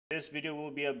this video will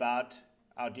be about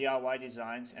our DIY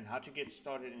designs and how to get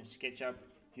started in SketchUp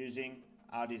using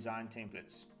our design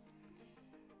templates.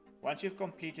 Once you've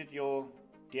completed your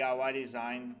DIY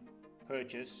design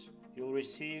purchase, you'll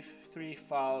receive 3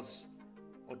 files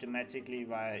automatically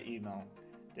via email.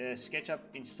 The SketchUp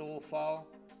install file,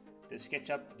 the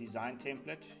SketchUp design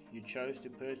template you chose to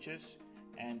purchase,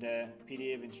 and a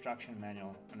PDF instruction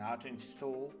manual on how to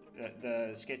install the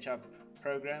SketchUp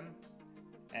program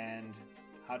and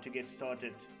how to get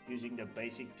started using the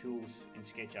basic tools in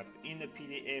SketchUp. In the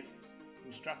PDF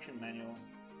instruction manual,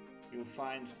 you'll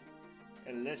find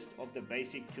a list of the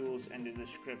basic tools and the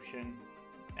description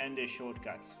and their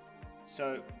shortcuts.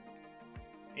 So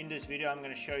in this video I'm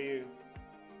going to show you,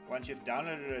 once you've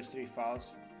downloaded those 3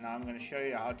 files, now I'm going to show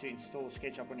you how to install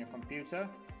SketchUp on your computer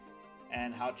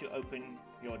and how to open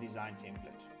your design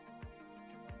template.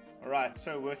 Alright,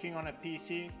 so working on a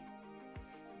PC,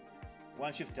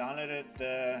 once you've downloaded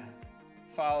the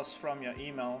files from your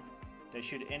email, they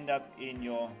should end up in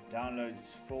your downloads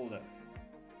folder.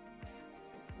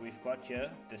 We've got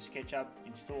here the SketchUp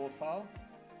install file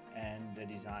and the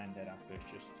design that I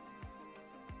purchased.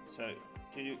 So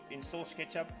to install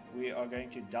SketchUp, we are going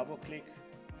to double click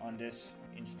on this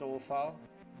install file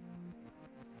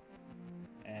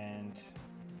and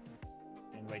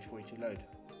then wait for it to load.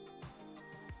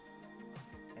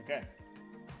 Okay,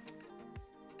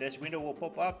 this window will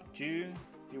pop up. Do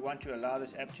you want to allow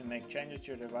this app to make changes to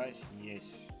your device?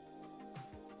 Yes.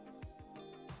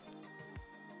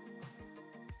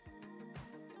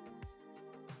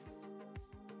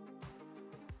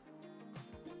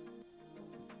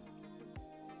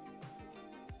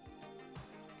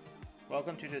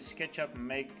 Welcome to the SketchUp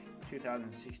Make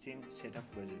 2016 Setup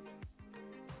Wizard.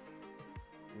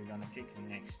 We're going to click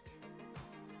Next.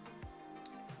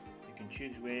 You can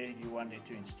choose where you want it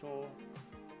to install.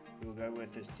 We'll go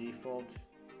with this default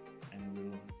and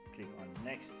we'll click on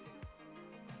Next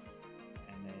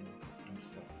and then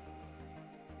Install.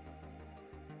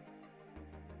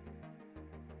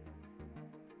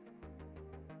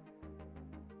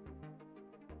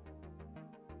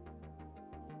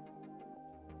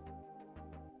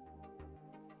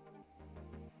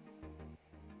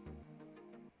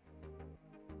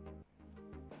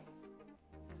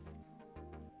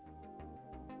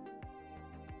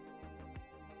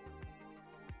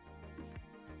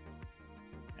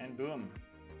 And boom,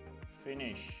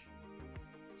 finish.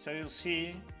 So you'll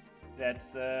see that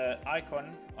the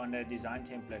icon on the design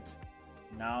template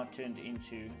now turned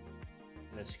into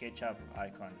the SketchUp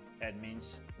icon. That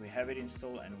means we have it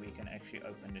installed and we can actually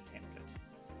open the template.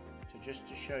 So just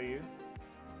to show you,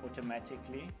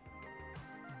 automatically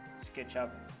SketchUp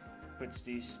puts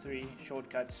these 3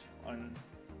 shortcuts on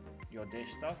your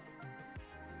desktop,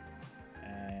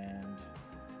 and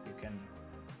you can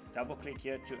double click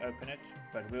here to open it,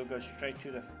 but we'll go straight to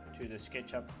the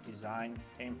SketchUp design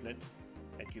template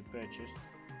that you purchased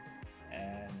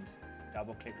and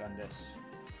double click on this.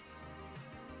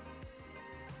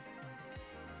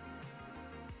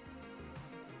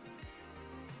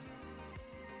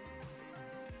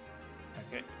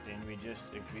 Okay, then we just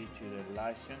agree to the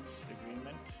license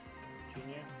agreement.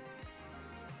 Continue.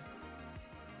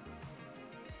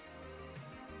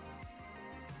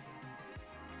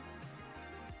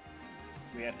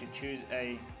 We have to choose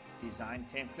a design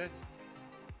template.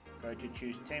 Go to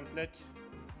choose template.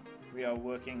 We are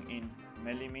working in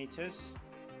millimeters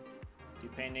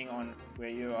depending on where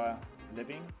you are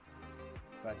living,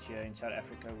 but here in South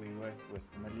Africa we work with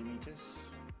millimeters.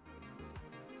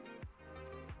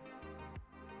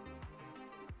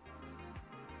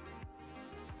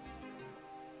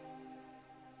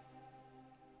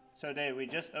 So there, we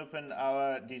just opened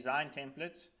our design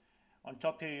template. On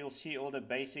top here you'll see all the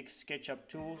basic SketchUp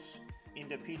tools. In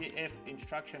the PDF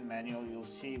instruction manual you'll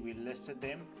see we listed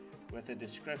them with a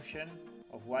description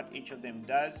of what each of them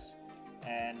does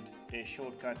and their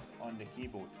shortcut on the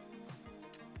keyboard.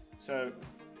 So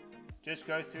just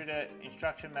go through the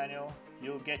instruction manual,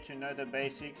 you'll get to know the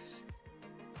basics.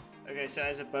 Okay, so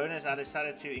as a bonus I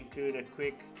decided to include a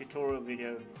quick tutorial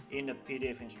video in the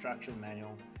PDF instruction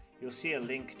manual. You'll see a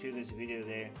link to this video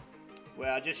there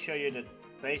where I'll just show you the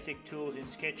basic tools in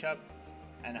SketchUp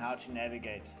and how to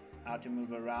navigate, how to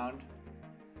move around,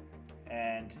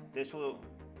 and this will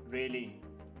really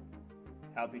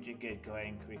help you to get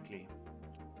going quickly.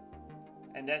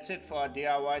 And that's it for our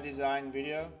DIY design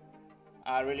video.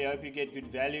 I really hope you get good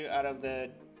value out of the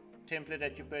template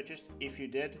that you purchased, if you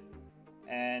did,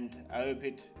 and I hope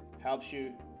it helps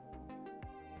you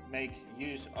make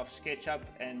use of SketchUp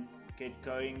and get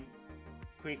going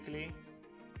quickly,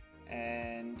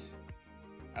 and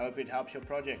I hope it helps your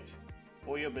project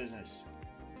or your business.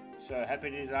 So happy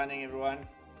designing, everyone.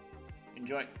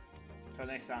 Enjoy. Till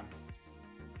next time.